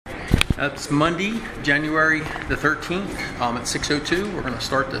It's Monday, January the 13th at 6:02. We're going to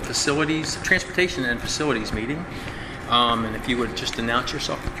start the transportation and facilities meeting. And if you would just announce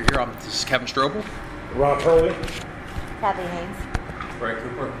yourself if you're here. This is Kevin Strobel. Rob Hurley. Kathy Haynes. Brad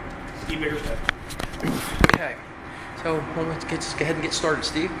Cooper. Steve Bickerstaff. Okay, so let's just go ahead and get started,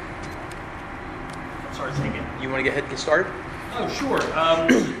 Steve. I'm sorry, say again. You want to go ahead and get started? Oh, sure.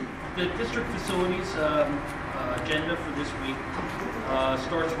 The district facilities agenda for this week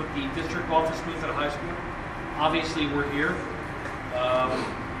starts with the district office move at a high school. Obviously, we're here.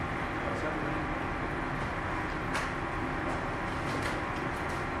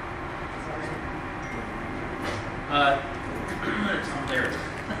 There it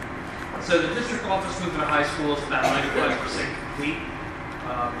is. So the district office move at a high school is about 95% complete.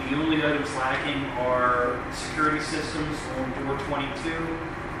 The only items lacking are security systems on door 22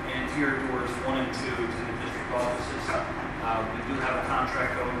 and tier doors 1 and 2 to the district offices. We do have a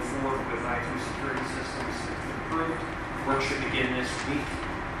contract going forward with IT security systems if approved. Work should begin this week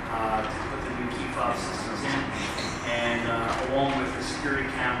to put the new key fob systems in, and along with the security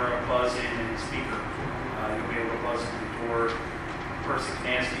camera, buzz in, and speaker, you'll be able to buzz into the door. The person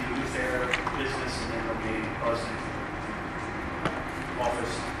can ask you to use their business, and then they'll be buzz into the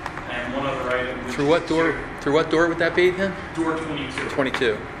office. And one other item. Through what door? Through what door would that be then? Door 22.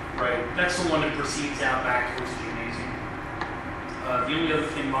 22. Right. That's the one that proceeds out back towards the gymnasium. The only other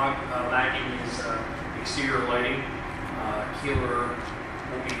thing lacking is exterior lighting. Keeler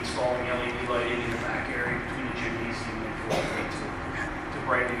will be installing LED lighting in the back area between the gymnasium and door 22 to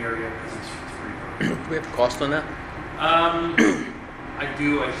brighten the area because it's free. Do we have a cost on that? I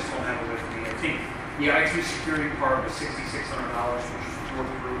do. I just don't have it with me. I think the IT security part was $6,600, which was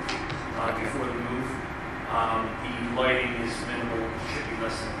board-approved before the move. The lighting is minimal. It should be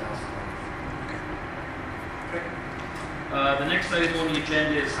less than $1,000. Okay. The next item on the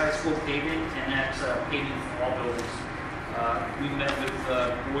agenda is high school paving, and that's paving for all buildings. We met with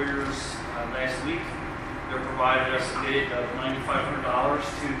Boyers last week. They provided us a bid of $9,500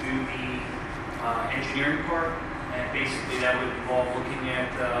 to do the engineering part, and basically that would involve looking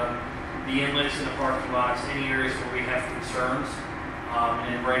at the inlets in the parking lots, any areas where we have concerns,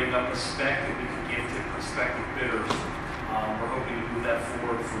 and then writing up a spec that we can give to prospective bidders. We're hoping to move that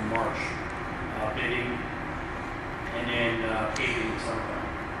forward from March. Bidding and then paving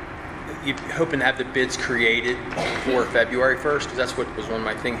summertime. You're hoping to have the bids created before February 1st? Because that's what was on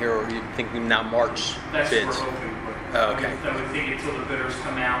my thing here, or are you thinking now March That's bids? what we're hoping. But Oh, okay. I would think until the bidders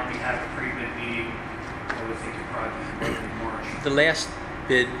come out, we have a pre-bid meeting. I would think it probably be in March. The last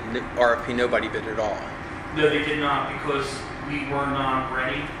bid, RFP, nobody bid at all. No, they did not, because we were not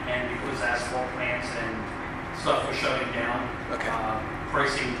ready, and because asphalt plants and stuff was shutting down. Okay.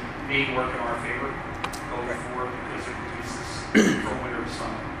 Pricing may work in our favor going forward because it reduces from winter to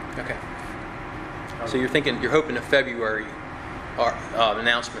summer. Okay. So you're hoping a February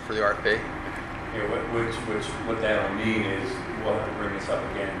announcement for the RFP? Yeah, what that'll mean is we'll have to bring this up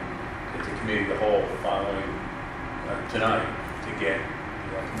again at the committee of the whole following tonight to get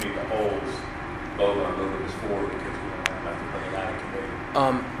committee of the whole's vote on moving this forward, because we don't have to bring it out of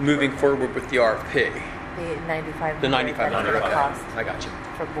committee. Moving forward with the RFP. The $9,500. The $9,500. Okay. Cost I got you.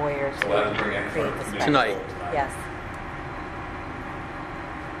 for Boyers. So we'll have to bring that in front of the committee Tonight. of the whole Yes.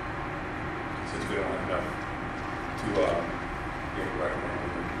 Since we don't have enough to recommend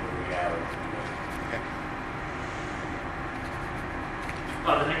moving out of Okay.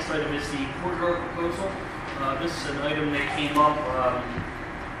 The next item is the courtyard proposal. This is an item that came up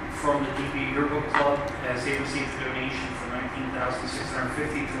from the DB Yearbook Club as they received a donation for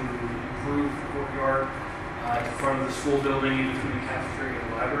 $19,650 to improve the courtyard in front of the school building in between the cafeteria and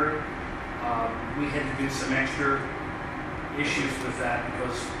the library. We had to do some extra issues with that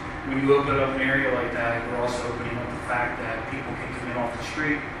because when you open up an area like that, you're also opening up the fact that people can come in off the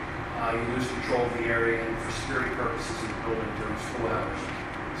street. You lose control of the area, and for security purposes in the building during school hours.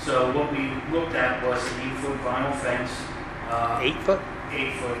 So what we looked at was an 8-foot vinyl fence. 8 foot?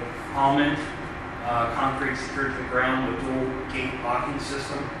 8-foot almond, concrete secured to the ground with dual gate locking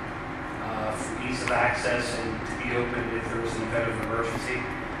system for ease of access and to be opened if there was an event of emergency.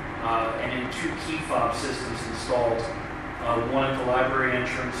 And then 2 key fob systems installed, one at the library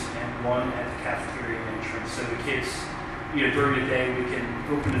entrance and one at the cafeteria entrance. So the kids, during the day we can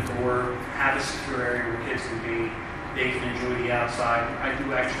open the door, have a secure area where kids can be. They can enjoy the outside. I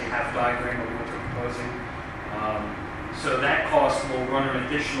do actually have a diagram of what they're proposing. So that cost will run an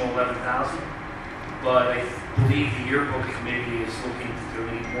additional $11,000, but I believe the yearbook committee is looking to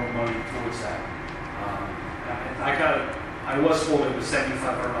donate more money towards that. I was told it was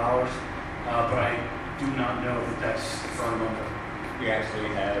 $7,500, but I do not know that that's the firm number. We actually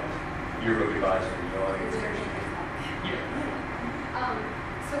have You're going to be advising the audience.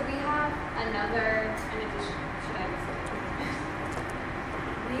 So we have another, in addition, should I list it?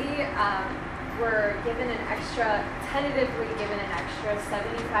 We were given an extra, tentatively given an extra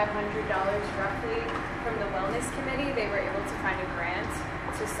 $7,500 roughly from the Wellness Committee. They were able to find a grant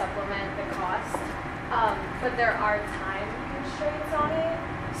to supplement the cost. But there are time constraints on it.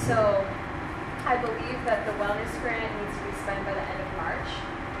 So I believe that the wellness grant needs to be spent by the end of March,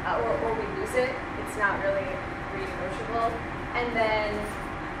 or we lose it. It's not really renegotiable. And then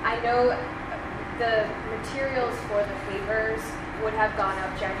I know the materials for the pavers would have gone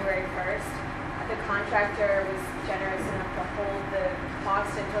up January 1st. The contractor was generous enough to hold the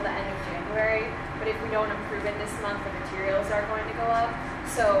cost until the end of January. But if we don't approve it this month, the materials are going to go up.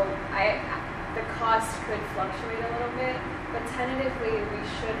 So the cost could fluctuate a little bit. But tentatively, we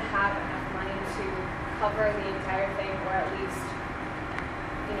should have enough money to cover the entire thing, or at least,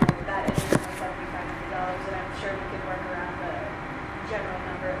 that additional $7,500. And I'm sure we could work around the general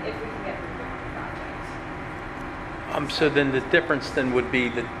number if we can get moving on the project. So then the difference then would be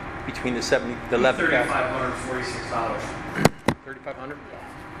between the 11,000. $3,546. 3,500? Yeah.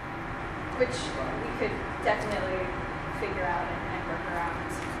 Which we could definitely figure out and work around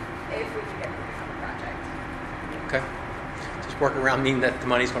if we can get moving on the project. Okay. Just work around meaning that the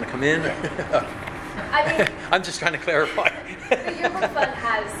money's going to come in? I mean, I'm just trying to clarify. the yearbook fund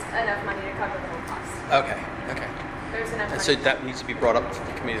has enough money to cover the whole cost. Okay. There's enough money. So that needs to be brought up to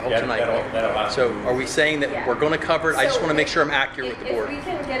the committee of the whole Yeah, tonight. that'll have to So move. are we saying that Yeah. we're going to cover it? I just So want to make if- sure I'm accurate with the board. If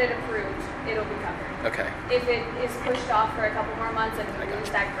we can get it approved, it'll be covered. Okay. If it is pushed off for a couple more months and we lose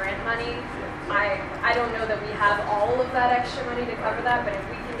that grant money, I don't know that we have all of that extra money to cover that, but if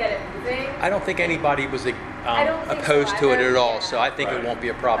we can get it moving, I don't think anybody was I don't think so opposed to it either. at all, Yeah. so I think it Right. won't be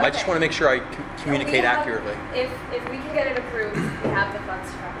a problem. I just Okay. want to make sure I communicate we have- accurately. If we can get it approved, we have the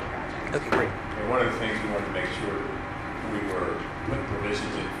funds to cover the project. Okay, great. And one of the things we wanted to make sure we were putting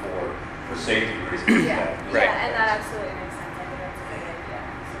provisions in for safety reasons. Yeah, Right. yeah, and that absolutely makes sense. I think that's a good idea.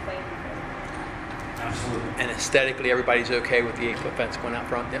 So thank you for that. Absolutely. And aesthetically, everybody's okay with the 8-foot fence going out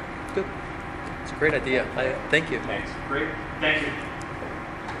front? Yep, good. It's a great idea. Thank you. Thanks. Great, thank you.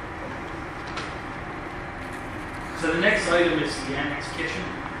 So the next item is the annex kitchen,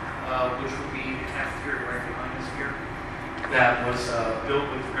 which would be the cafeteria right behind us here. That was built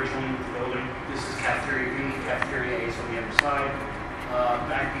originally with the building. This is cafeteria B, cafeteria A is on the other side.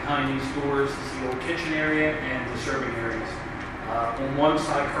 Back behind these doors is the old kitchen area and the serving areas. On one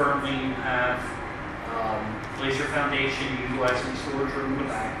side currently you have Glacier Foundation utilizing the storage room in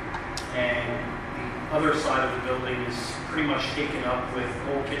the back. And the other side of the building is pretty much taken up with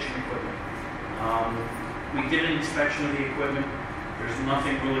old kitchen equipment. We did an inspection of the equipment. There's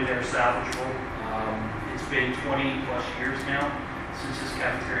nothing really there salvageable. It's been 20 plus years now since this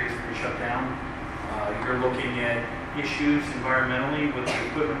cafeteria has been shut down. You're looking at issues environmentally with the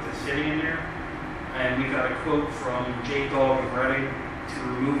equipment that's sitting in there. And we got a quote from J Dog and Reading to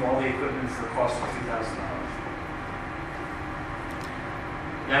remove all the equipment for a cost of $2,000.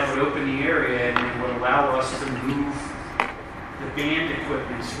 That would open the area and it would allow us to move the band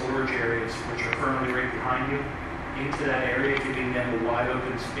equipment storage areas, which are currently right behind you, into that area, giving them a wide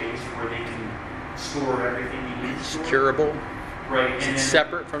open space where they can store everything they need to store. Securable? Right, Is and it then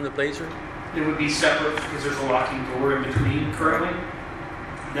separate from the Blazer? it would be separate because there's a locking door in between currently.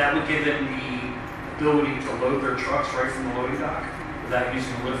 That would give them the ability to load their trucks right from the loading dock without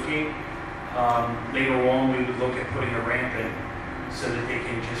using the lift gate. Later on, we would look at putting a ramp in so that they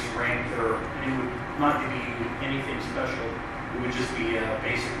can just ramp their, and it would not be anything special. It would just be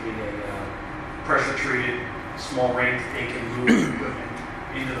basically a pressure treated small ramp that they can move the equipment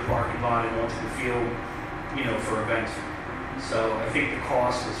into the parking lot and onto the field, for events. So I think the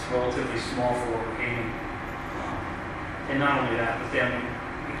cost is relatively small for what we're paying. And not only that, but then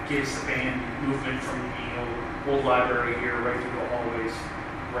it gives the band movement from the old library here right through the hallways,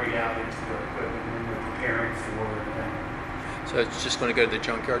 right out into their equipment when we're preparing for an event. So it's just going to go to the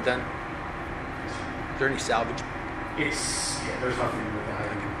junkyard then? Is there any salvage? There's nothing with that.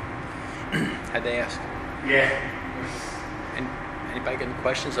 Had they asked? Yeah. And anybody got any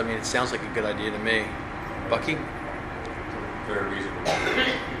questions? I mean, it sounds like a good idea to me. Bucky? Very reasonable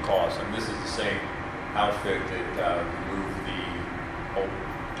cost. And this is the same outfit that removed the old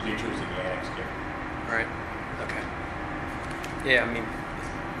bleachers in the annex kit. All right. Okay. Yeah, I mean,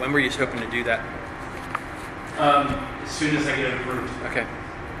 when were you hoping to do that? As soon as I get it approved. Okay.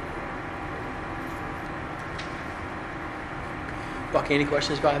 Bucky, any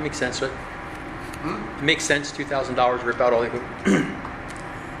questions about it? It makes sense, right? It makes sense, $2,000, rip out all the equipment.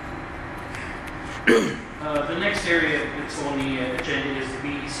 The next area, the that's on the agenda is the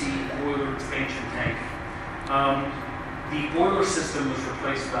BEC boiler expansion tank. The boiler system was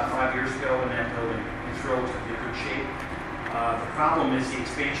replaced about 5 years ago in that building. It's relatively good shape. The problem is the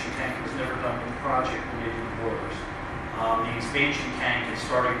expansion tank was never done with the project when they did the boilers. The expansion tank is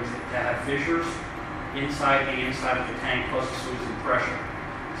starting to have fissures inside of the tank, plus it's losing pressure.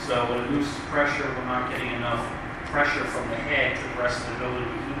 So when it loses pressure, we're not getting enough pressure from the head to the rest of the building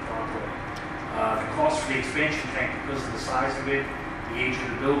to heat properly. The cost for the expansion tank, because of the size of it, the age of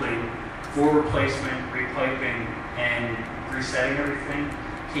the building, for replacement, repiping, and resetting everything,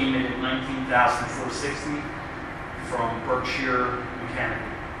 came in at $19,460 from Berkshire Mechanical.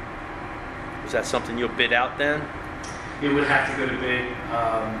 Is that something you'll bid out then? It would have to go to bid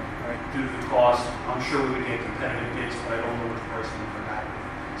due to the cost. I'm sure we would get competitive bids, but I don't know what the price will come back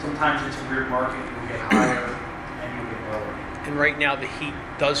with. Sometimes it's a weird market. You'll get higher and you'll get lower. And right now the heat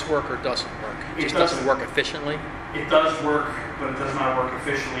does work or doesn't work? It Just doesn't work efficiently? It does work, but it does not work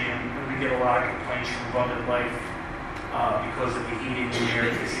efficiently, and we get a lot of complaints from Abundant Life because of the heating in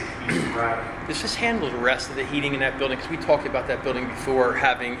there, because it can be sporadic. Does this handle the rest of the heating in that building? Because we talked about that building before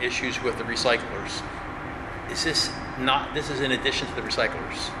having issues with the recyclers. Is this not, this is in addition to the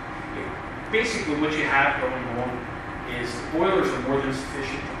recyclers? Basically what you have going on is the boilers are more than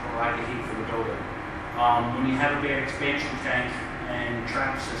sufficient to provide the heat for the building. When you have a bad expansion tank and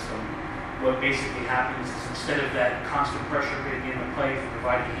trap system, what basically happens is instead of that constant pressure being in the pipe to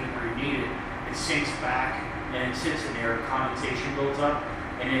provide the heat where you need it, it sinks back and it sits in there, condensation builds up,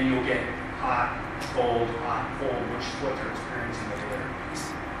 and then you'll get hot, cold, which is what they're experiencing over there.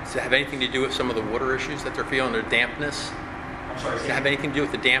 Does it have anything to do with some of the water issues that they're feeling, their dampness? I'm sorry, Does it have anything to do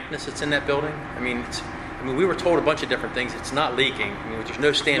with the dampness that's in that building? I mean, we were told a bunch of different things. It's not leaking. I mean, there's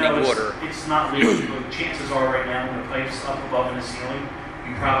no standing water. It's not leaking, but chances are right now when the pipe's up above in the ceiling,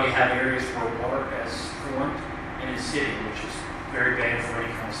 you probably have areas where water has formed and is sitting, which is very bad for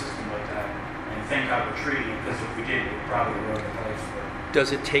any kind of system like that. And thank God we're treating it, because if we did, we'd probably ruin the pipes.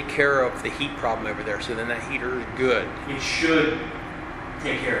 Does it take care of the heat problem over there? So then that heater is good. It should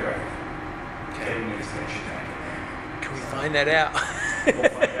take care of everything. Getting the expansion tank in there. Can we find that out? We'll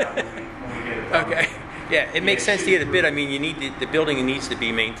find out when we get it done. Okay. Yeah, it makes it sense to should get a bid. I mean, you need the building needs to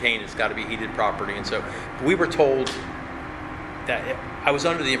be maintained. It's got to be heated properly. And so we were told that I was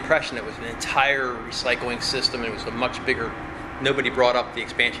under the impression it was an entire recycling system. And it was a much bigger. Nobody brought up the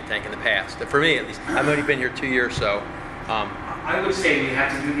expansion tank in the past. For me, at least, I've only been here 2 years, so. I would say we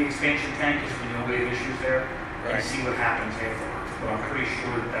have to do the expansion tank because we know we have issues there, Right. and see what happens afterwards. But I'm pretty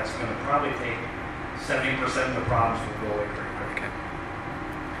sure that that's going to probably take 70% of the problems will go away pretty quick. Okay.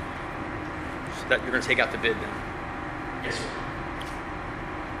 So that you're going to take out the bid then. Yes, sir.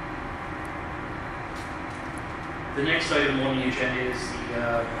 The next item on the agenda is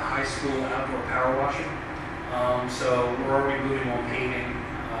the high school outdoor power washing. So we're already moving on paving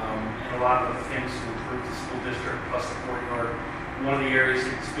and a lot of other things to improve the school district plus the courtyard. One of the areas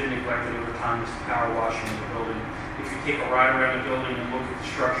that's been neglected over time is the power washing in the building. If you take a ride around the building and look at the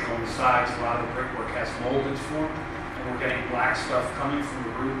structure on the sides, a lot of the brickwork has mold that's formed, and we're getting black stuff coming from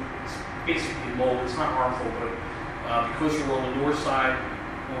the roof. It's basically mold. It's not harmful, but because we're on the north side,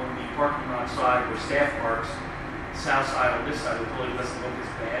 on the parking lot side where staff parks, south side on this side of the building doesn't look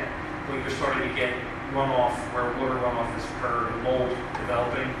as bad, but you're starting to get runoff where water runoff has occurred, and mold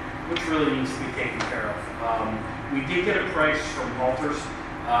developing, which really needs to be taken care of. We did get a price from Halters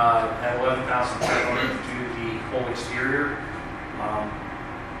at $11,500 to do the whole exterior.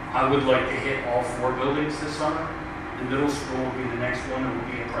 I would like to hit all 4 buildings this summer. The middle school will be the next one that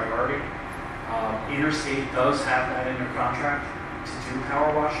will be a priority. Interstate does have that in their contract to do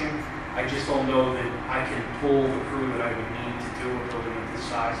power washing. I just don't know that I can pull the crew that I would need to do a building of this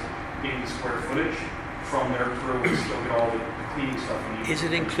size, being the square footage, from their crew and still get all the cleaning stuff we need. Is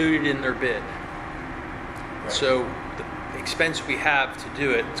it included in their bid? Right. So the expense we have to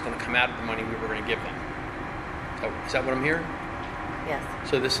do it, it's going to come out of the money we were going to give them. So, is that what I'm hearing? Yes.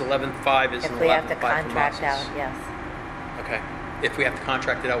 So this 11.5 is an If we have 11.5 to from contract us. out, yes. Okay. If we have to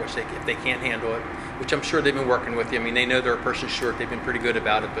contract it out, which if they can't handle it, which I'm sure they've been working with you. I mean, they know they're a person short. They've been pretty good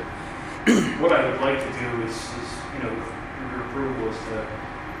about it, but What I would like to do is with your approval, is to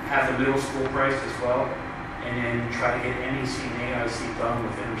have the middle school price as well, and then try to get NEC and AIC done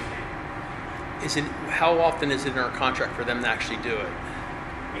with Interstate. how often is it in our contract for them to actually do it?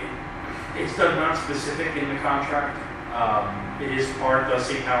 It's done not specific in the contract. It is part, does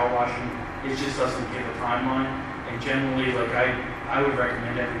say power washing. It just doesn't give a timeline. And generally, like I would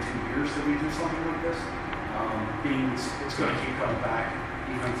recommend every 2 years that we do something like this. Being it's going to keep coming back,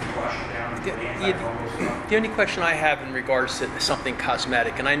 even if you wash it down and put anti-fungal stuff. The only question I have in regards to something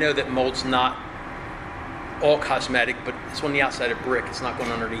cosmetic, and I know that mold's not all cosmetic, but it's on the outside of brick. It's not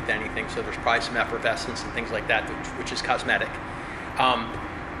going underneath anything, so there's probably some effervescence and things like that, which is cosmetic.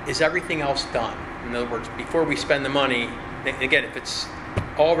 Is everything else done? In other words, before we spend the money, again, if it's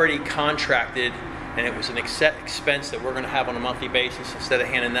already contracted and it was an expense that we're going to have on a monthly basis, instead of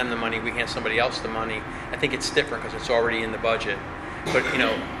handing them the money, we hand somebody else the money. I think it's different because it's already in the budget. But, you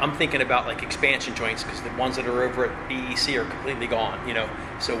know, I'm thinking about like expansion joints because the ones that are over at BEC are completely gone, you know.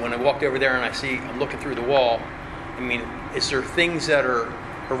 So when I walked over there and I'm looking through the wall, I mean, is there things that are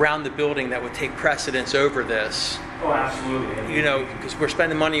around the building that would take precedence over this? Oh, absolutely. You know, because we're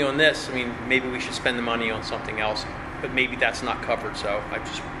spending money on this, I mean, maybe we should spend the money on something else, but maybe that's not covered, so I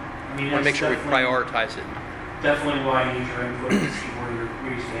just want to make sure we prioritize it. Definitely why I need your input to see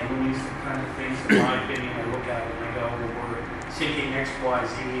where you stand on these kind of things. In my opinion, I look at it and I go, well, we're sinking X, Y,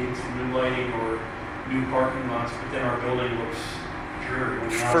 Z into new lighting or new parking lots, but then our building looks dreary on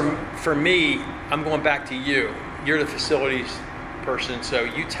the outside. For me, I'm going back to you. You're the facilities person, so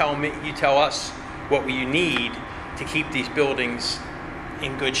you tell us what you need to keep these buildings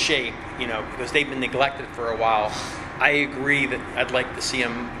in good shape, you know, because they've been neglected for a while. I agree that I'd like to see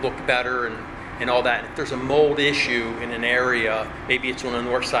them look better and all that. If there's a mold issue in an area, maybe it's on the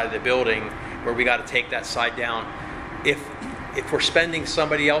north side of the building where we got to take that side down. If we're spending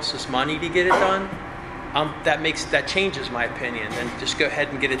somebody else's money to get it done, that changes my opinion. And just go ahead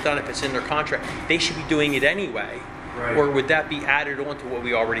and get it done if it's in their contract. They should be doing it anyway. Right. Or would that be added on to what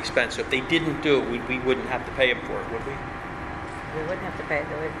we already spent? So if they didn't do it, we wouldn't have to pay them for it, would we? We wouldn't have to pay it.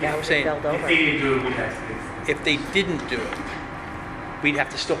 Yeah, I'm saying, billed If over. they didn't do it, we'd have to pay for it. if they didn't do it, we'd have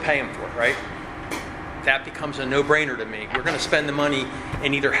to still pay them for it, right? That becomes a no-brainer to me. We're going to spend the money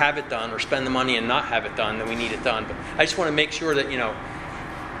and either have it done or spend the money and not have it done, then we need it done. But I just want to make sure that, you know,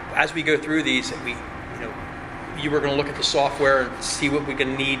 as we go through these, that you were going to look at the software and see what we're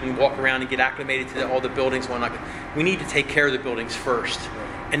going to need and walk around and get acclimated to all the buildings and whatnot. We need to take care of the buildings first.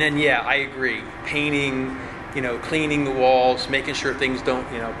 And then, yeah, I agree. Painting, you know, cleaning the walls, making sure things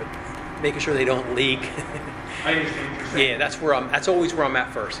don't, you know, but making sure they don't leak. I understand what you're saying. Yeah, that's always where I'm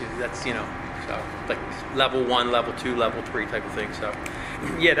at first. That's, you know, so like level 1, level 2, level 3 type of thing. So,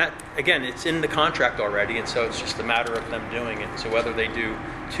 yeah, that, again, it's in the contract already, and so it's just a matter of them doing it. So whether they do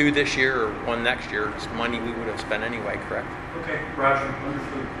 2 this year or 1 next year, it's money we would have spent anyway, correct? Okay, Roger,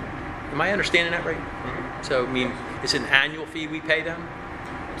 understood. Am I understanding that right? Mm-hmm. So, I mean, it's an annual fee we pay them?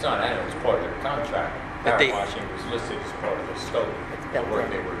 It's not annual, it's part of their contract. But Power they- washing was listed as part of the scope built of work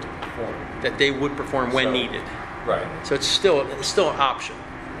in. they were to perform. That they would perform when So- needed. Right. So it's still an option.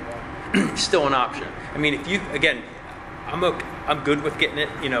 It's still an option. I mean, if you, again, I'm good with getting it,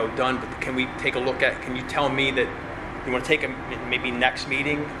 you know, done, but can we take a look at, can you tell me that you want to take a maybe next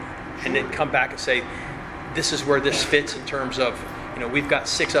meeting and then come back and say, this is where this fits in terms of, you know, we've got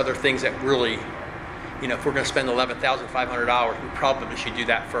 6 other things that really, you know, if we're going to spend $11,500, we probably should do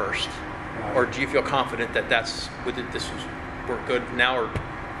that first. Or do you feel confident that we're good now, or?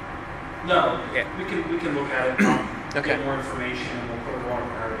 No, Yeah. we can look at it, Okay. get more information, and we'll put it on our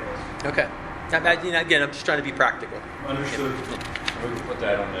priority list. Okay. You know, again, I'm just trying to be practical. Understood. We can put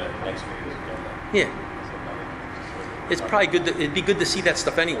that on the next meeting's agenda. Yeah. It's probably good. It'd be good to see that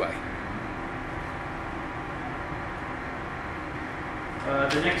stuff anyway.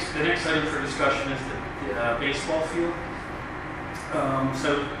 The next item for discussion is the baseball field.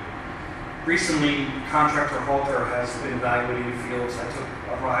 So recently, contractor Halter has been evaluating the fields. I took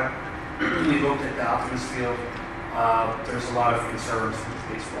a ride. We looked at the Optimus field. There's a lot of concerns with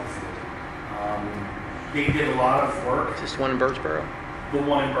the baseball field. They did a lot of work. Is this one in Birdsboro? The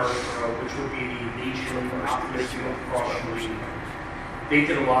one in Birdsboro, which would be the Legion Optimus field across from Legion. They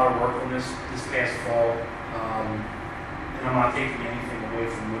did a lot of work on this past fall. And I'm not taking anything away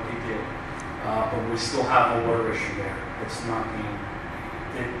from what they did, but we still have a water issue there. It's not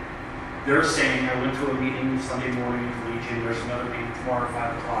being. They're saying, I went to a meeting Sunday morning with Legion. There's another meeting tomorrow at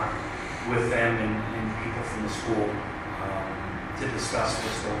 5 o'clock with them and people from the school to discuss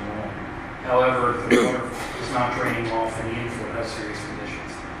what's going on. However, the water is not draining off, and the infield has serious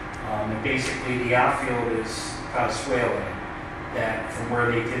conditions. And basically, the outfield is kind of swailing. That from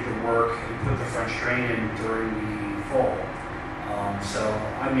where they did the work and put the French drain in during the fall. So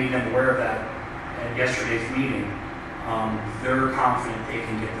I made them aware of that at yesterday's meeting. They're confident they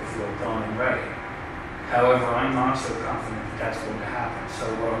can get the field done and ready. However, I'm not so confident that that's going to happen. So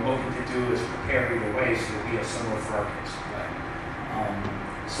what I'm looking to do is prepare either way so that we have somewhere for our kids to play.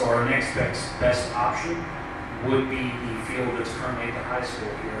 So our next best option would be the field that's currently at the high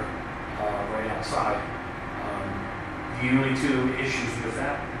school here, right outside. The only 2 issues with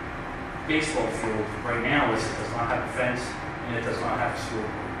that baseball field right now is it does not have a fence and it does not have a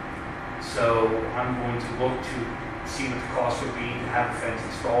scoreboard. So I'm going to look to see what the cost would be to have a fence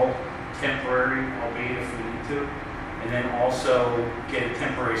installed, temporary, albeit if we need to, and then also get a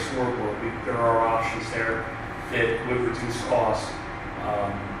temporary scoreboard. There are options there that would reduce costs.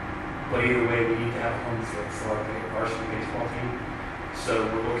 But either way, we need to have a home field for our varsity baseball team. So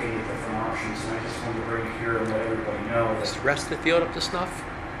we're looking at different options, and I just wanted to bring it here and let everybody know Is that the rest of the field up to snuff?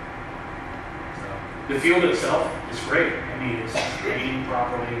 the field itself is great. I mean, it's draining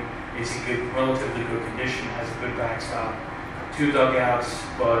properly. It's in good, relatively good condition. Has a good backstop, 2 dugouts.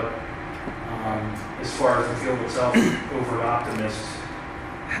 But as far as the field itself, over at Optimist,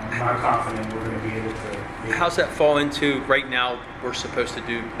 I'm confident we're going to be able to. How's that fall into, right now, we're supposed to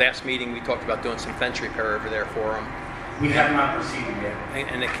do, last meeting, we talked about doing some fence repair over there for them. We have not proceeded yet.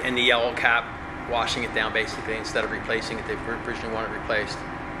 And the yellow cap, washing it down basically, instead of replacing it, they originally wanted replaced.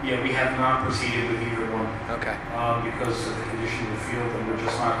 Yeah, we have not proceeded with either one. Okay. Because of the condition of the field, and we're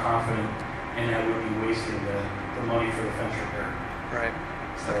just not confident, and that would be wasting the money for the fence repair. Right.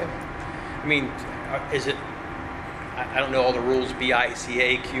 So, Okay. I mean, is it, I don't know all the rules,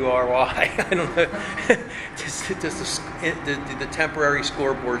 BICAQRY, I don't know. Does the temporary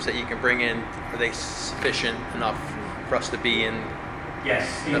scoreboards that you can bring in, are they sufficient enough for us to be in? yes,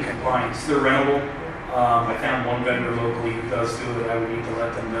 in Okay. compliance. They're rentable. I found one vendor locally who does do it. I would need to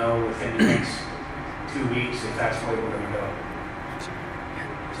let them know within the next 2 weeks if that's where we're going to go.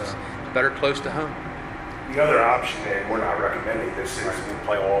 So, Better close to home. The other option, and we're not recommending this, is we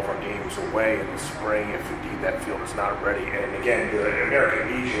play all of our games away in the spring if indeed that field is not ready. And again, the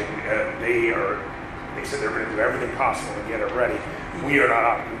American Legion, they said they're going to do everything possible to get it ready. We are not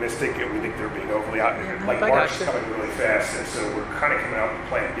optimistic, and we think they're being overly optimistic. Like I March is gotcha. coming really fast, and so we're kind of coming out with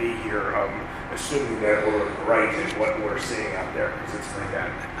Plan B here, assuming that we're right in what we're seeing out there, because it's like that.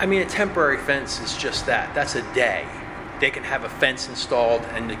 I mean, a temporary fence is just that. That's a day. They can have a fence installed,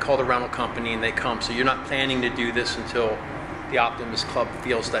 and they call the rental company, and they come. So you're not planning to do this until the Optimist Club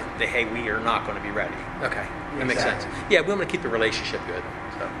feels that, hey, we are not going to be ready. Okay, that makes sense. Exactly. Yeah, we want to keep the relationship good.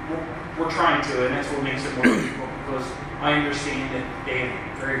 So. we're trying to, and that's what makes it more difficult, because I understand that they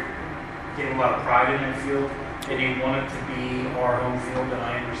have a lot of pride in that field, and they want it to be our home field, and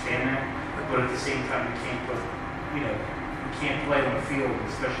I understand that. But at the same time, we can't play on the field,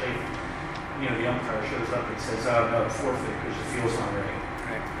 especially if, the umpire shows up and says, "Oh no, forfeit because the field's not ready."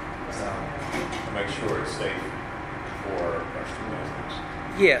 Right. So, To make sure it's safe for our student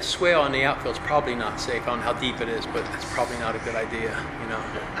athletes. Yeah, swale on the outfield's probably not safe. I don't know how deep it is, but it's probably not a good idea.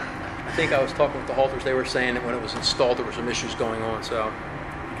 I think I was talking with the Halters. They were saying that when it was installed, there were some issues going on. So.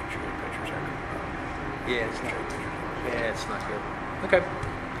 Yeah, it's not. Yeah, it's not good. Okay,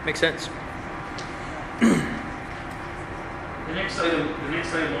 makes sense. the next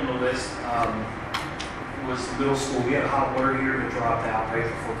item on the list was the middle school. We had a hot water heater that dropped out right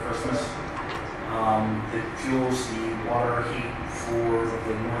before Christmas. That fuels the water heat for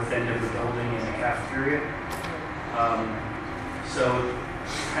the north end of the building and the cafeteria. So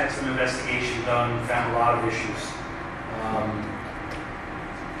had some investigation done, found a lot of issues.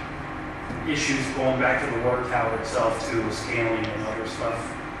 Issues going back to the water tower itself too, with scaling and other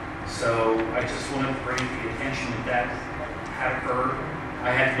stuff. So I just wanted to bring to the attention that had occurred.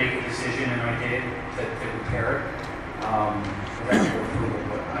 I had to make a decision, and I did, to repair it without your approval,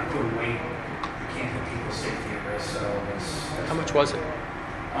 but I couldn't wait. I can't put people's safety at risk, so that's How much was it?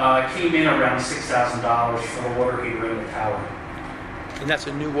 It came in around $6,000 for the water heater in the tower. And that's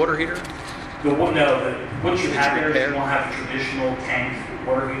a new water heater? What you Did have you there is repair? you don't have a traditional tank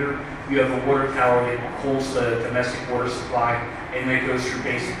water heater. You have a water tower that holds the domestic water supply, and it goes through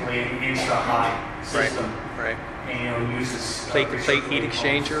basically an insta-hot system. Right. And uses Plate-to-plate heat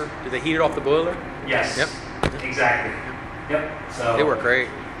exchanger? Do they heat it off the boiler? Yes. Yep. Exactly. Yep. So They work great.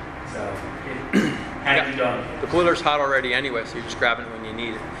 So it had to be done. The boiler's hot already anyway, so you're just grabbing it when you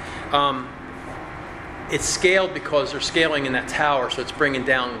need it. It's scaled because they're scaling in that tower, so it's bringing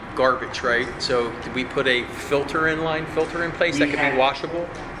down garbage, right? So did we put a filter in place that We could had- be washable?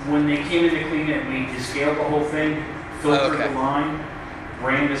 When they came in to clean it, we descaled the whole thing, filtered Okay. the line,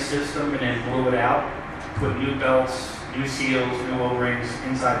 ran the system, and then blew it out. Put new belts, new seals, new O-rings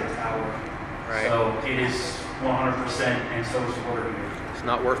inside the tower. Right. So it is 100%, and so is the water heater. It's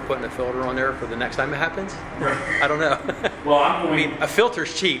not worth putting a filter on there for the next time it happens? Right. I don't know. Well, I mean, a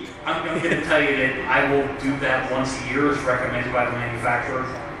filter's cheap. I'm going to tell you that I will do that once a year as recommended by the manufacturer.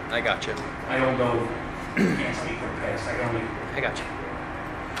 I got you. I don't know, can't speak for the past. I got you.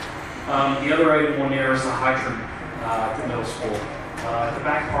 The other item on there is the hydrant at the middle school. The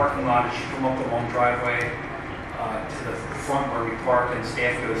back parking lot, as you come up the long driveway to the front where we park and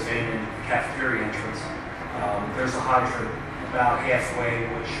staff goes in and cafeteria entrance, there's a hydrant about halfway,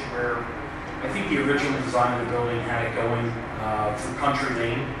 where I think the original design of the building had it going through Country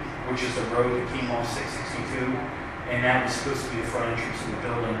Lane, which is the road that came off 662, and that was supposed to be the front entrance of the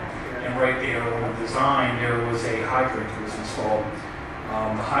building. And right there on the design, there was a hydrant that was installed.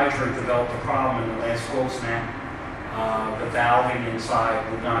 The hydrant developed a problem in the last flow snap. The valving inside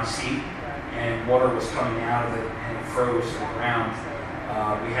would not seat, and water was coming out of it, and it froze to the ground.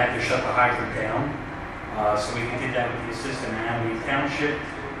 We had to shut the hydrant down, so we did that with the assistant at Alameda Township.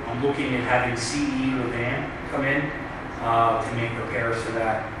 I'm looking at having CE Levan come in to make repairs to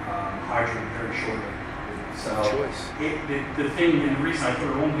that hydrant very shortly. So the thing, and the reason I put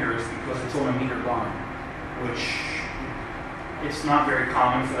it on here is because it's on a metered line, which it's not very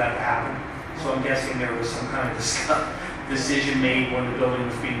common for that to happen. So I'm guessing there was some kind of decision made when the building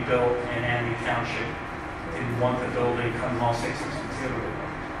was being built, and Alameda Township didn't want the building coming off 662.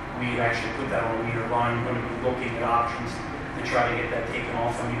 We actually put that on a meter line. We're going to be looking at options to try to get that taken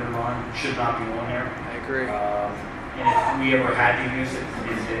off a meter line. It should not be on there. I agree. And if we ever had to use it,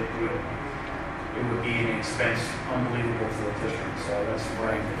 it would be an expense unbelievable for the district. So that's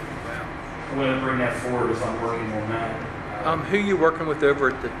why I'm going to bring that forward as I'm working on that. Who you working with over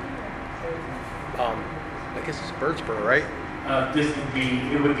at the, I guess it's Birdsboro, right?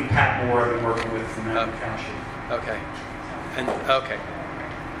 It would be Pat Moore I've been working with from Alameda Township. Okay. Okay.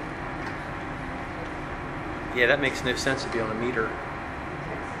 Yeah, that makes no sense to be on a meter.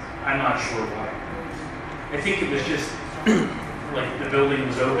 I'm not sure why. I think it was just like the building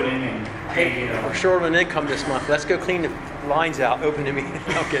was opening and hey, you know. We're short on income this month. Let's go clean the lines out. Open the meter.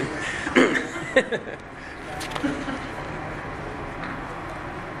 Okay.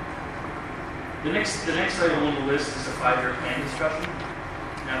 The next item on the list is a 5-year plan discussion.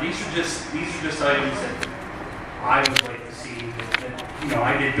 Now these are just items that I would like to see.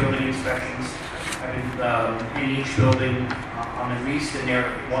 I did building inspections. I've been in each building. I'm at least in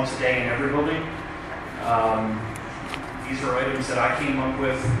there once a day in every building. These are items that I came up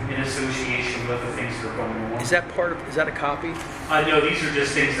with in association with the things that are going on. Is that a copy? No, these are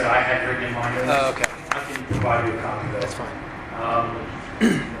just things that I had written in my notes. Oh, okay. I can provide you a copy of that. That's fine.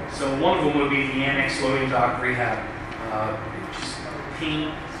 So one of them would be the annex loading dock rehab. Just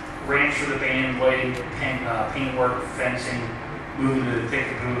paint, ramps for the band, lighting, paint work, fencing, moving to the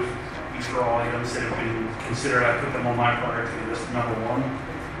ticket booth. These are all items that have been considered. I put them on my priority list, number one.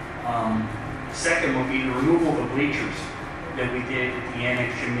 Second would be the removal of the bleachers that we did at the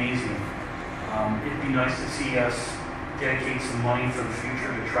annex gymnasium. It'd be nice to see us dedicate some money for the future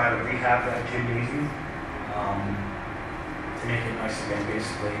to try to rehab that gymnasium. To make it nice again,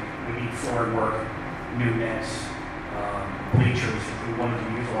 basically. We need flooring work, new nets, bleachers, if we wanted to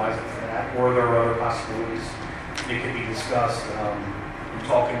utilize it for that, or there are other possibilities that could be discussed. In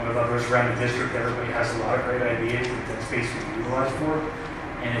talking with others around the district, everybody has a lot of great ideas that that space could be utilized for,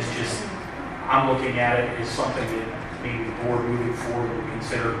 and it's just, I'm looking at it as something that maybe the board moving forward would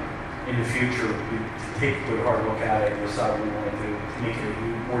consider in the future, to take a good hard look at it and decide what we want to do to make it a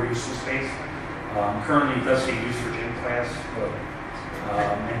more useful space. Currently, it does get used for gym class,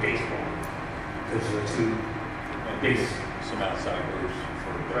 and baseball. Those are the two biggest. Some outside groups.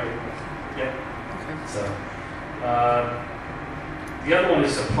 Right. Yep. Okay. So, the other one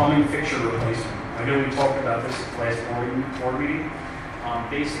is a plumbing fixture replacement. I know we talked about this at the last board meeting.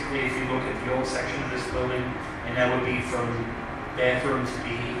 Basically, if you look at the old section of this building, and that would be from bathrooms D,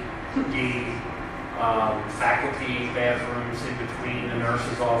 faculty bathrooms in between the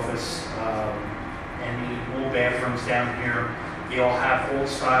nurse's office, and the old bathrooms down here, they all have old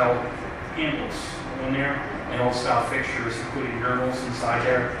style handles in there and old style fixtures, including urinals inside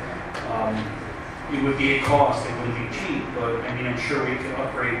there. It would be a cost, it wouldn't be cheap, but I mean, I'm sure we could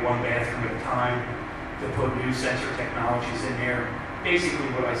upgrade one bathroom at a time to put new sensor technologies in there. Basically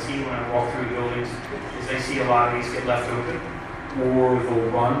what I see when I walk through buildings is I see a lot of these get left open, or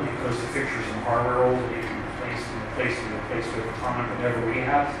they'll run because the fixtures and hardware old and they can replace over time, whatever we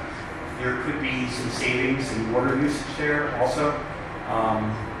have. There could be some savings in water usage there also.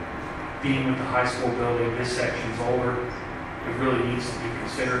 Being with the high school building, this section's older, it really needs to be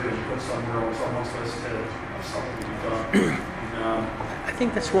considered and put somewhere else on this list of something to be done. I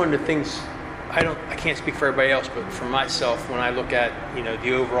think that's one of the things. I can't speak for everybody else, but for myself, when I look at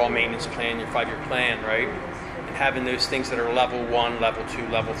the overall maintenance plan, your 5-year plan, right, and having those things that are level 1, level 2,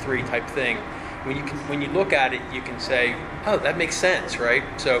 level 3 type thing, when you look at it, you can say, oh, that makes sense, right?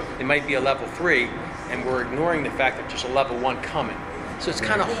 So it might be a level 3, and we're ignoring the fact that there's a level 1 coming. So it's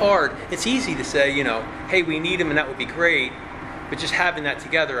kind of hard. It's easy to say, hey, we need them, and that would be great. But just having that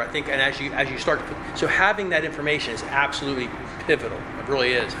together, I think, and as you start to put, so having that information is absolutely pivotal. It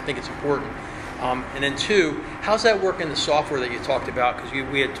really is. I think it's important. And then two, how's that work in the software that you talked about? Because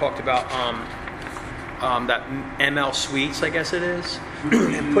we had talked about that ML Suites, I guess it is,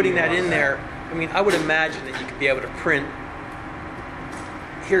 and putting that in there. I mean, I would imagine that you could be able to print,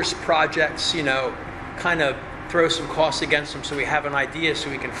 here's projects, kind of throw some costs against them so we have an idea so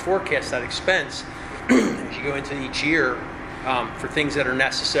we can forecast that expense as you go into each year for things that are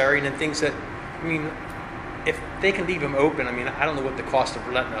necessary and then things that, I mean, if they can leave them open, I mean, I don't know what the cost of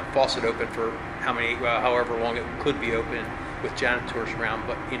letting a faucet open for however long it could be open with janitors around,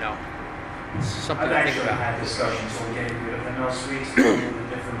 but it's something I've to think actually about. had discussions on getting rid of ML Suites with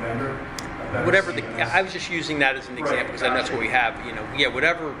a different vendor. a better Whatever CMS. I was just using that as an Right, example because that's what we have.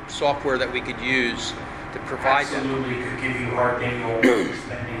 Whatever software that we could use to provide that. Absolutely could give you hard annual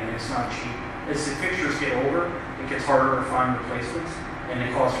spending, and it's not cheap. As the fixtures get older, it gets harder to find replacements, and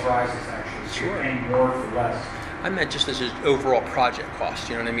the cost rises actually. So Sure. you're paying more for less. I meant just as an overall project cost.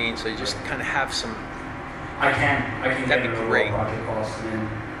 You know what I mean? So you just kind of have some. I can That'd get be an overall great. project cost, and then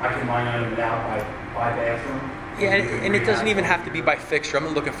I can line item it out by bathroom. Yeah, We can and it doesn't rehab even it. have to be by fixture. I'm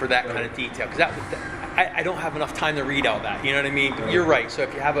looking for that kind of detail because I don't have enough time to read all that. You know what I mean? You're right. So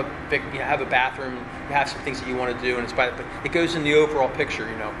if you have a bathroom, you have some things that you want to do, and but it goes in the overall picture.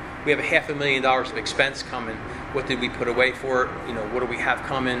 We have $500,000 of expense coming. What did we put away for it? What do we have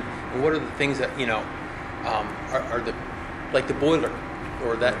coming? And what are the things that are the like the boiler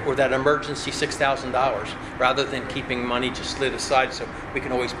or that emergency $6,000 rather than keeping money just slid aside so we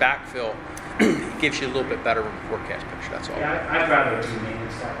can always backfill. It gives you a little bit better of a forecast picture. That's all. Yeah, I'd rather do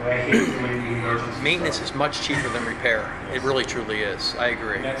maintenance that way. I hate doing the emergency Maintenance stuff. is much cheaper than repair. It really truly is. I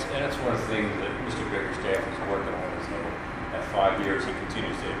agree. And that's one of the things that Mr. Baker's staff is working on is at 5 years he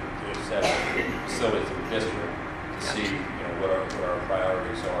continues to assess the facilities of the district to see what our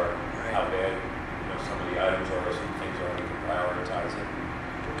priorities are, how bad some of the items are, some things are, we can prioritize it,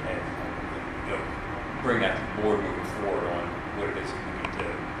 and bring that to the board moving forward on what it is that we need to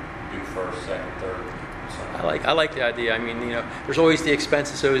do first, second, third. and so on. I like the idea. I mean, there's always the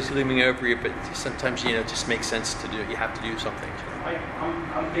expenses always looming over you, but sometimes it just makes sense to do. You have to do something.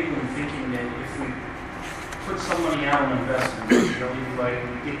 I'm big on thinking that if we put some money out on investment,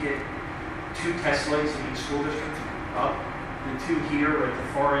 we did get 2 test lights in each school district up. The 2 here at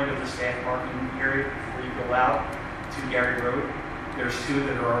the far end of the staff parking area before you go out to Gary Road. There's 2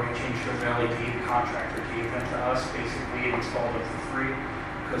 that are already changed to an LED. The contractor gave them to us basically and installed them for free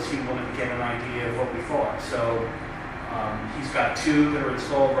because he wanted to get an idea of what we thought. So he's got 2 that are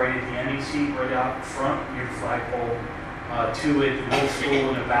installed right at the NEC, right out front near the flagpole. 2 at the middle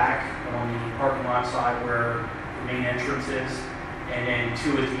school in the back on the parking lot side where the main entrance is, and then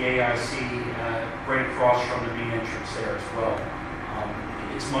 2 at the AIC right across from the main entrance there as well.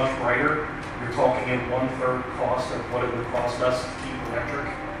 It's much brighter. You're talking at 1/3 cost of what it would cost us to keep electric.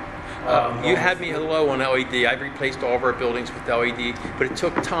 You had me low on LED. I've replaced all of our buildings with LED, but it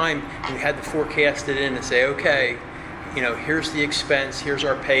took time. We had to forecast it in and say, okay, here's the expense, here's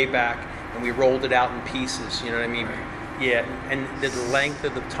our payback, and we rolled it out in pieces. You know what I mean? Yeah, and the length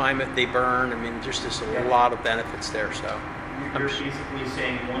of the time that they burn. I mean, there's just a lot of benefits there. So You're basically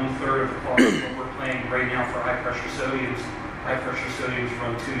saying 1/3 of the cost of what we're paying right now for high pressure sodiums. High pressure sodiums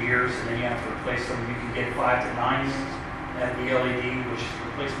run 2 years, and then you have to replace them. You can get 5 to 9 years at the LED, which is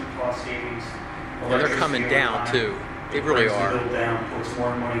replacement cost savings. they're coming Electricity down over time. too. They really Brings the are. bill down, puts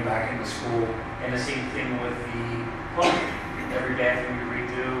more money back into school, and the same thing with the plumbing. Every bathroom you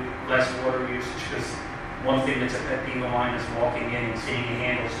redo, less water usage. Because one thing that's a pet peeve of mine is walking in and seeing a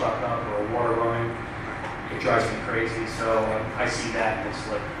handle stuck up or water running. It drives me crazy. So I see that, and it's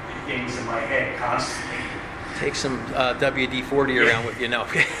like things in my head constantly. Take some WD-40 around with you. No.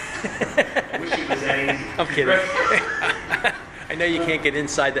 I wish it was that easy. I'm kidding. I know you can't get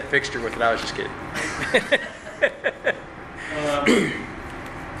inside that fixture with it. I was just kidding.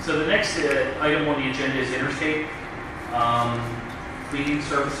 So the next item on the agenda is interstate cleaning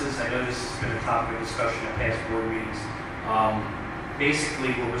services. I know this has been a topic of discussion at past board meetings.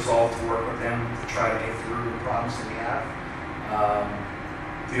 Basically, we're resolved to work with them to try to get through the problems that we have.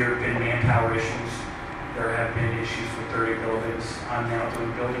 There have been manpower issues. There have been issues with dirty buildings. I'm now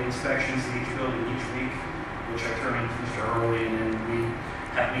doing building inspections in each building each week, which I turn into Mr. Hurley, and then we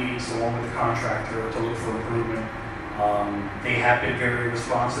have meetings along with the contractor to look for improvement. They have been very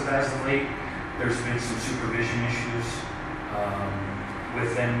responsive as of late. There's been some supervision issues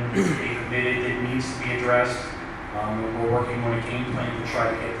with them. They admitted it needs to be addressed. We're working on a game plan to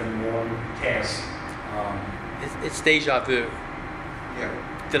try to get them on task. It's deja vu. Yeah.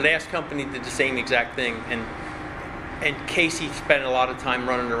 The last company did the same exact thing, and Casey spent a lot of time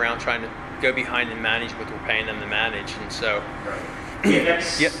running around trying to go behind and manage what we're paying them to manage, and so Yeah,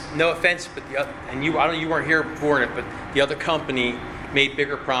 that's, Yeah, no offense, but I don't, you weren't here before it, but the other company made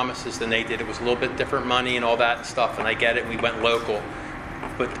bigger promises than they did. It was a little bit different money and all that stuff, and I get it. We went local,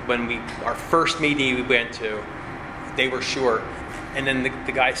 but when our first meeting we went to, they were short, and then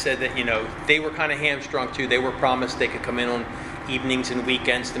the guy said that they were kind of hamstrung too. They were promised they could come in on evenings and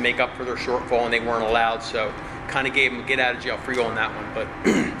weekends to make up for their shortfall, and they weren't allowed. So kind of gave them a get out of jail free on that one. But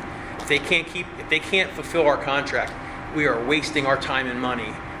if they can't fulfill our contract, we are wasting our time and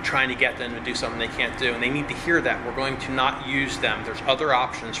money trying to get them to do something they can't do, and they need to hear that. We're going to not use them. There's other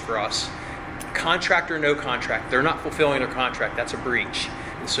options for us. Contract or no contract, they're not fulfilling their contract. That's a breach.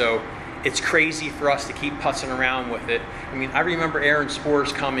 And so it's crazy for us to keep putzing around with it. I mean, I remember Aaron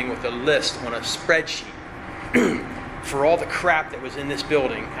Spores coming with a list on a spreadsheet for all the crap that was in this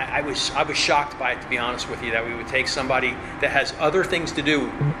building. I was shocked by it, to be honest with you, that we would take somebody that has other things to do,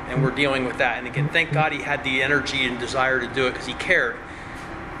 and we're dealing with that. And again, thank God he had the energy and desire to do it because he cared.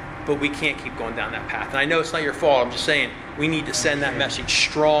 But we can't keep going down that path. And I know it's not your fault. I'm just saying we need to send that message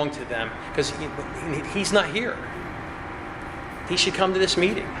strong to them because he's not here. He should come to this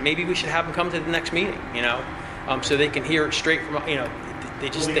meeting. Maybe we should have him come to the next meeting, so they can hear it straight from, they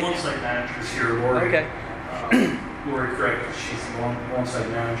just... Well, the on-site manager's here, Lori. Okay. Lori Craig, she's the on-site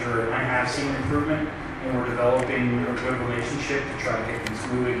manager, and I have seen improvement, and we're developing a good relationship to try to get things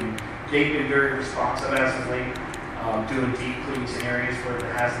moving. And they've been very responsive as of late, doing deep cleans in areas where it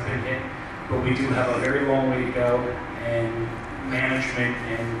hasn't been hit, but we do have a very long way to go, and management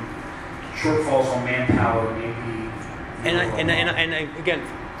and shortfalls on manpower may be... And again,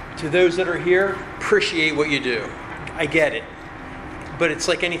 to those that are here, appreciate what you do. I get it. But it's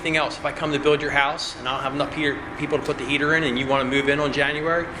like anything else. If I come to build your house and I don't have enough people to put the heater in and you want to move in on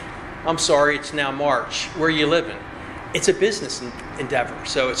January, I'm sorry, it's now March. Where are you living? It's a business endeavor.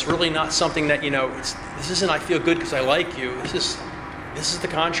 So it's really not something that, this isn't I feel good because I like you. This is the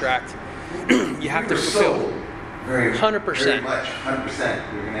contract. You have to fulfill. Very 100%. Very much,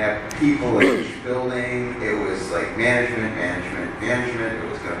 100%. We're going to have people in each building. It was like management. It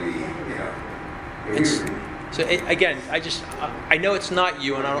was going to be, So again, I know it's not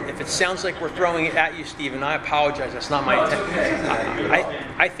you, and if it sounds like we're throwing it at you, Stephen, I apologize. That's not my intent. Okay.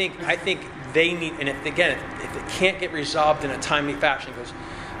 I think they need, and if it can't get resolved in a timely fashion, because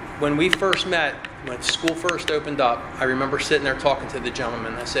when we first met, when school first opened up, I remember sitting there talking to the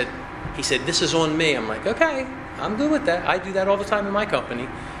gentleman. He said, "This is on me." I'm like, okay, I'm good with that. I do that all the time in my company.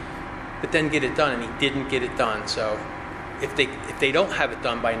 But then get it done, and he didn't get it done. So if they don't have it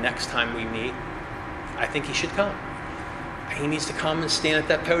done by next time we meet, I think he should come. He needs to come and stand at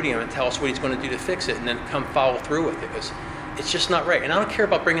that podium and tell us what he's going to do to fix it, and then come follow through with it, because it's just not right. And I don't care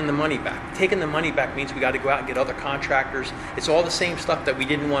about bringing the money back. Taking the money back means we got to go out and get other contractors. It's all the same stuff that we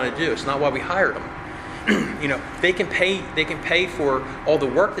didn't want to do. It's not why we hired them. They can pay for all the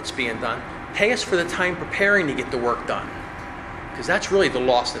work that's being done. Pay us for the time preparing to get the work done, because that's really the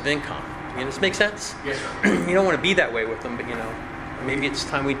loss of income. This makes sense? Yes, sir. You don't want to be that way with them, but maybe it's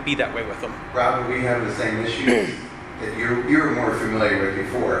time we be that way with them. Robert, we have the same issues that you were more familiar with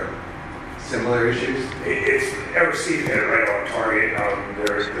before. Similar issues? It's ever seen it right on target.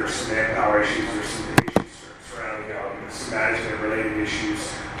 There's some manpower issues. There's some issues surrounding some management-related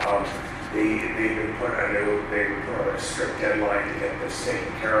issues. They've been put. I know they put a strict deadline to get this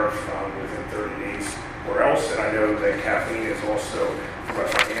taken care of within 30 days, or else. And I know that Kathleen is also, from a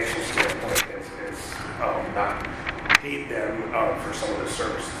financial standpoint, is not paid them for some of the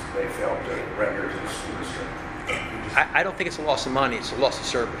services they failed to render to the school district. I don't think it's a loss of money. It's a loss of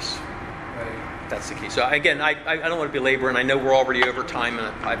service. Right. That's the key. So again, I don't want to belabor, and I know we're already over time,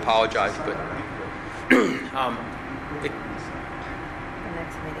 and I apologize, but The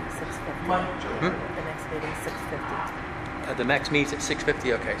next meeting's 6:50. My- The next meeting's 6:50. the next meeting's at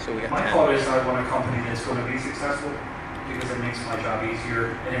 6:50. Okay, so we got My 10. thought is I want a company that's going to be successful because it makes my job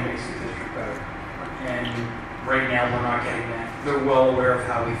easier and it makes the district better. And right now we're not getting that. They're well aware of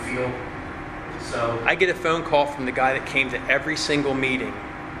how we feel. So I get a phone call from the guy that came to every single meeting,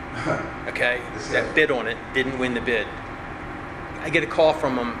 okay, that bid on it, didn't win the bid. I get a call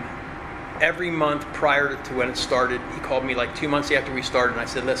from him every month prior to when it started. He called me like 2 months after we started, and I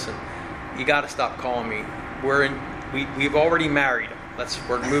said, listen, you got to stop calling me. We've already married.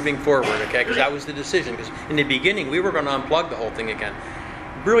 We're moving forward, okay, because that was the decision. Because in the beginning, we were going to unplug the whole thing again.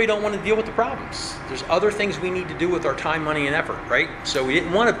 Really don't want to deal with the problems. There's other things we need to do with our time, money, and effort, right? So we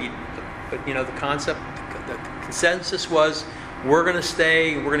didn't want to be, but the concept, the consensus was, we're going to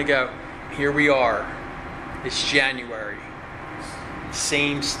stay, we're going to go. Here we are. It's January.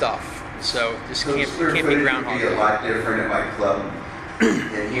 Same stuff. So this can't be Square footage groundhog would be a Day. lot different at my club.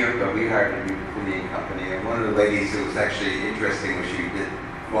 in here, but we hired a new cleaning company. And one of the ladies, it was actually interesting when she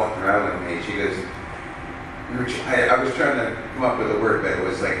walked around with me. She goes, I was trying to come up with a word, but it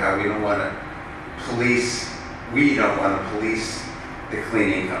was like how we don't want to police the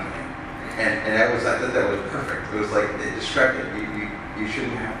cleaning company. And that was, I thought that was perfect. It was like, they described it. You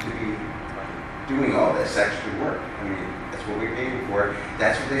shouldn't have to be doing all this extra work. I mean, that's what we paid for.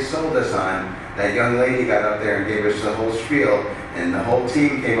 That's what they sold us on. That young lady got up there and gave us the whole spiel, and the whole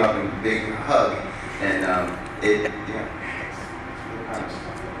team came up in a big hug, and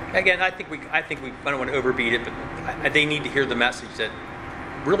Again, I think we I don't want to overbeat it, but they need to hear the message that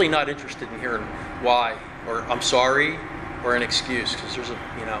really not interested in hearing why, or I'm sorry, or an excuse, because there's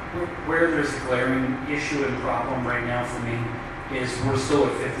Where there's a glaring issue and problem right now for me is we're still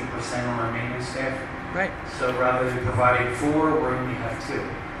at 50% on our maintenance staff. Right. So rather than providing 4, we only have 2.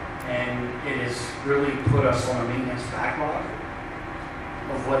 And it has really put us on a maintenance backlog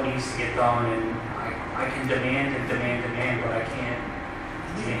of what needs to get done. And I can demand, but I can't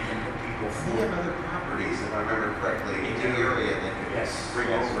put people We forward. have other properties, if I remember correctly, in the area that could Yes. bring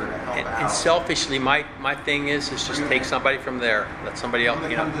over to help out. And selfishly, my thing is just take somebody from there, let somebody else.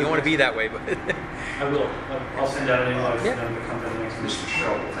 You don't want to be that way, but I will. I'll send out an invite for Yeah. them to come to the next meeting. Mr.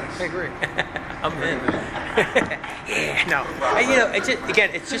 Sherrill, thanks. I agree. I'm in. Yeah, no,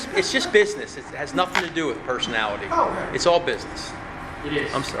 it's just business. It has nothing to do with personality. It's all business. It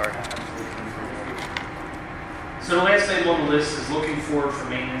is. I'm sorry. So the last item on the list is looking forward for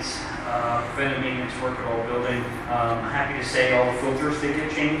maintenance, preventive maintenance work at all building. I'm happy to say all the filters did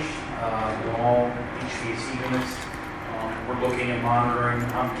get changed, all HVAC units. We're looking at monitoring.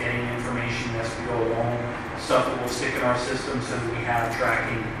 I'm getting information as we go along, stuff that will stick in our system so that we have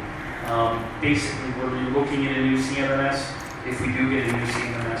tracking. Basically, we're looking at a new CMMS. If we do get a new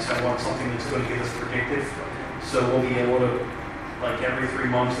CMMS, I want something that's going to give us predictive. So we'll be able to, like every 3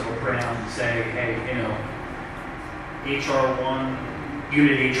 months, it'll print out and say, hey, HR1,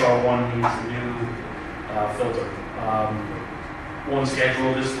 unit HR1 needs a new filter. On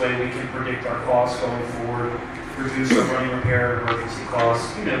schedule, this way we can predict our costs going forward, reduce our running repair and emergency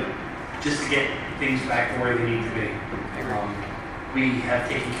costs, just to get things back to where they need to be. We have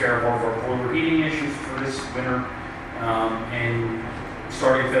taken care of all of our boiler heating issues for this winter, and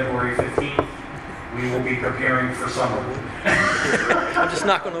starting February 15th, we will be preparing for summer. I'm just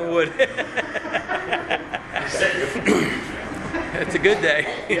knocking on wood. It's a good day.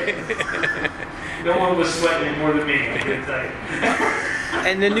 No one was sweating it more than me, I can tell you.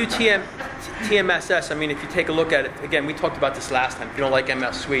 And the new TMSS, I mean, if you take a look at it, again, we talked about this last time. If you don't like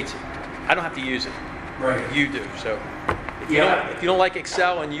MS Suites, I don't have to use it. Right. You do. So if you don't like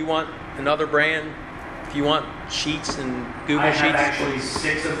Excel and you want another brand, if you want Sheets and Google I Sheets. have actually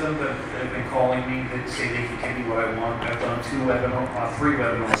 6 of them that have been calling me that say they can give me what I want. I've done 3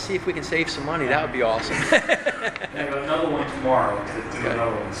 webinars. Let's see if we can save some money. That would be awesome. I have another one tomorrow to do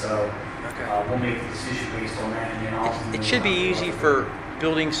another one, so we'll make the decision based on that. And then I'll It should be easy for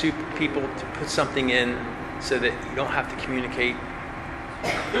building super people to put something in so that you don't have to communicate.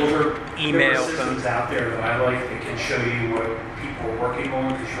 There Email, are systems out there that I like that can show you what people are working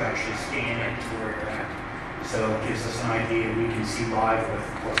on because you actually scan it to where you're at. So it gives us an idea and we can see live with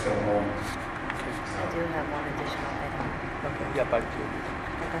what's going on. I do have one additional item. Okay. Yep, I do.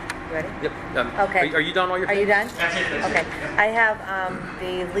 Okay, you ready? Yep. Okay. Are you done all your Are you things? done? That's it. Okay. I have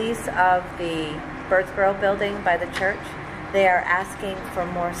the lease of the Birdsboro building by the church. They are asking for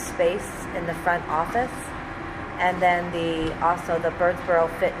more space in the front office. And then also the Birdsboro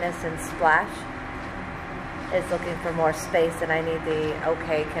Fitness and Splash is looking for more space, and I need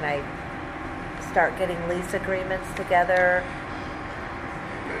can I start getting lease agreements together?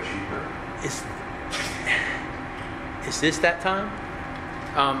 Go cheaper. Is this that time?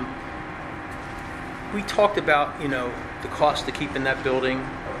 We talked about, the cost to keep in that building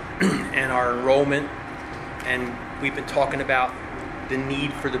and our enrollment, and we've been talking about the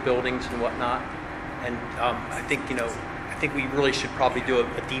need for the buildings and whatnot. And I think we really should probably do a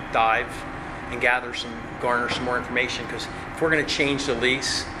deep dive and garner some more information, because if we're going to change the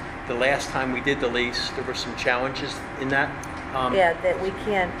lease, the last time we did the lease, there were some challenges in that. That we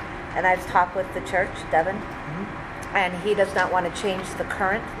can't, and I've talked with the church, Devin, and he does not want to change the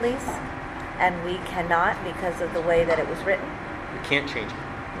current lease, and we cannot because of the way that it was written. We can't change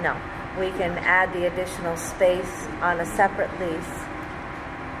it. No, we can add the additional space on a separate lease,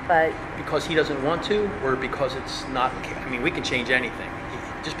 but Because he doesn't want to, or because it's not, we can change anything.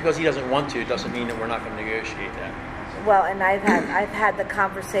 Just because he doesn't want to doesn't mean that we're not going to negotiate that. well, and I've had the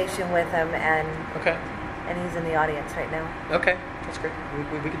conversation with him, and Okay. he's in the audience right now. Okay, that's great.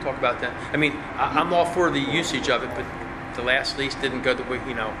 We can talk about that. I'm all for the usage of it, but the last lease didn't go the way,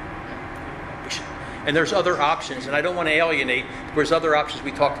 we should. And there's other options, and I don't want to alienate. There's other options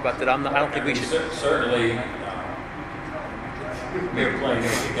we talked about that I don't think we should. Certainly, we're playing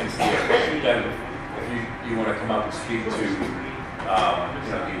against the issue. Then, if you want to come up and speak to, the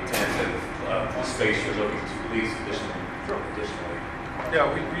intent of the space you're looking to lease additionally. Yeah,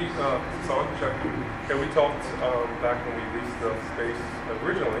 so I'll check. Yeah, we talked back when we leased the space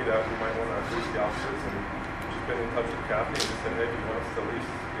originally that we might want to lease the offices, and she's been in touch with Kathy and said, hey, if you want us to lease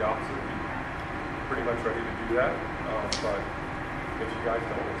the offices, we're pretty much ready to do that. But if you guys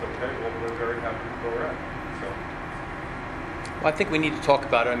don't, it's okay. Well, we're very happy with where we're at. So. Well, I think we need to talk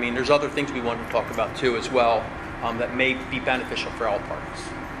about it. I mean, there's other things we want to talk about too as well that may be beneficial for all parties.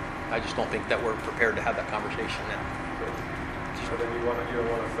 I just don't think that we're prepared to have that conversation now. So then you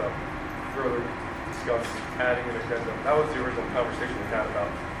don't want us to further discuss adding an addendum. That was the original conversation we had about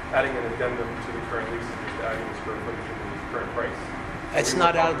adding an addendum to the current lease and just adding the square footage to the current price. It's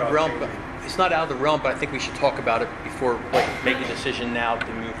not out of the realm, but it's not out of the realm. But I think we should talk about it before make a decision now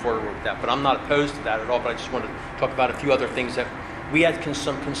to move forward with that. But I'm not opposed to that at all. But I just want to talk about a few other things that we had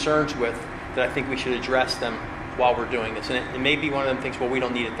some concerns with that I think we should address them while we're doing this. And it may be one of them things, well, we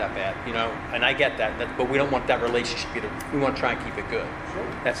don't need it that bad, and I get that, but we don't want that relationship either. We want to try and keep it good. Sure.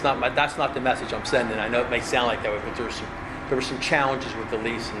 That's not the message I'm sending. I know it may sound like that way, but there were some challenges with the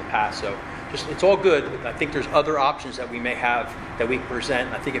lease in the past. So it's all good. I think there's other options that we may have that we can present.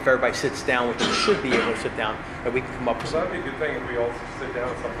 And I think if everybody sits down, which we should be able to sit down, that we can come up with That'd be a good thing if we all sit down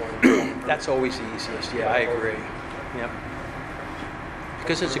at some point. That's always the easiest. Yeah, I agree. Yeah.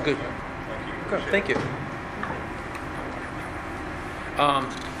 Because it's a good. Good. Thank you.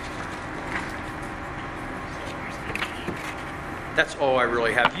 That's all I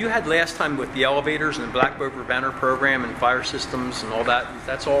really have. You had last time with the elevators and the Black Boat Preventer program and fire systems and all that.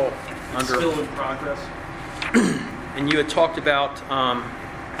 That's all under. Still in progress. And you had talked about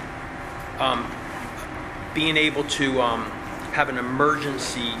being able to have an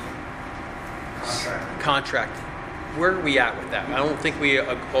emergency contract. Where are we at with that? I don't think we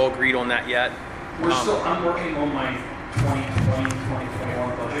all agreed on that yet. I'm working on my 2020,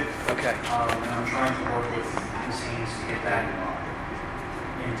 2021 budget. Okay. And I'm trying to work with Ms. Haynes to get that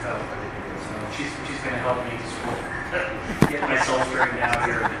in tow. So she's going to help me to sort of get myself straightened out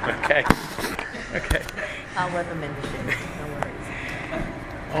here. Okay. Okay. I'll recommend the shit. No worries.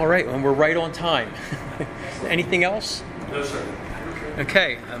 All right, and we're right on time. Anything else? No, sir.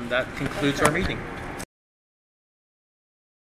 Okay, that concludes our meeting.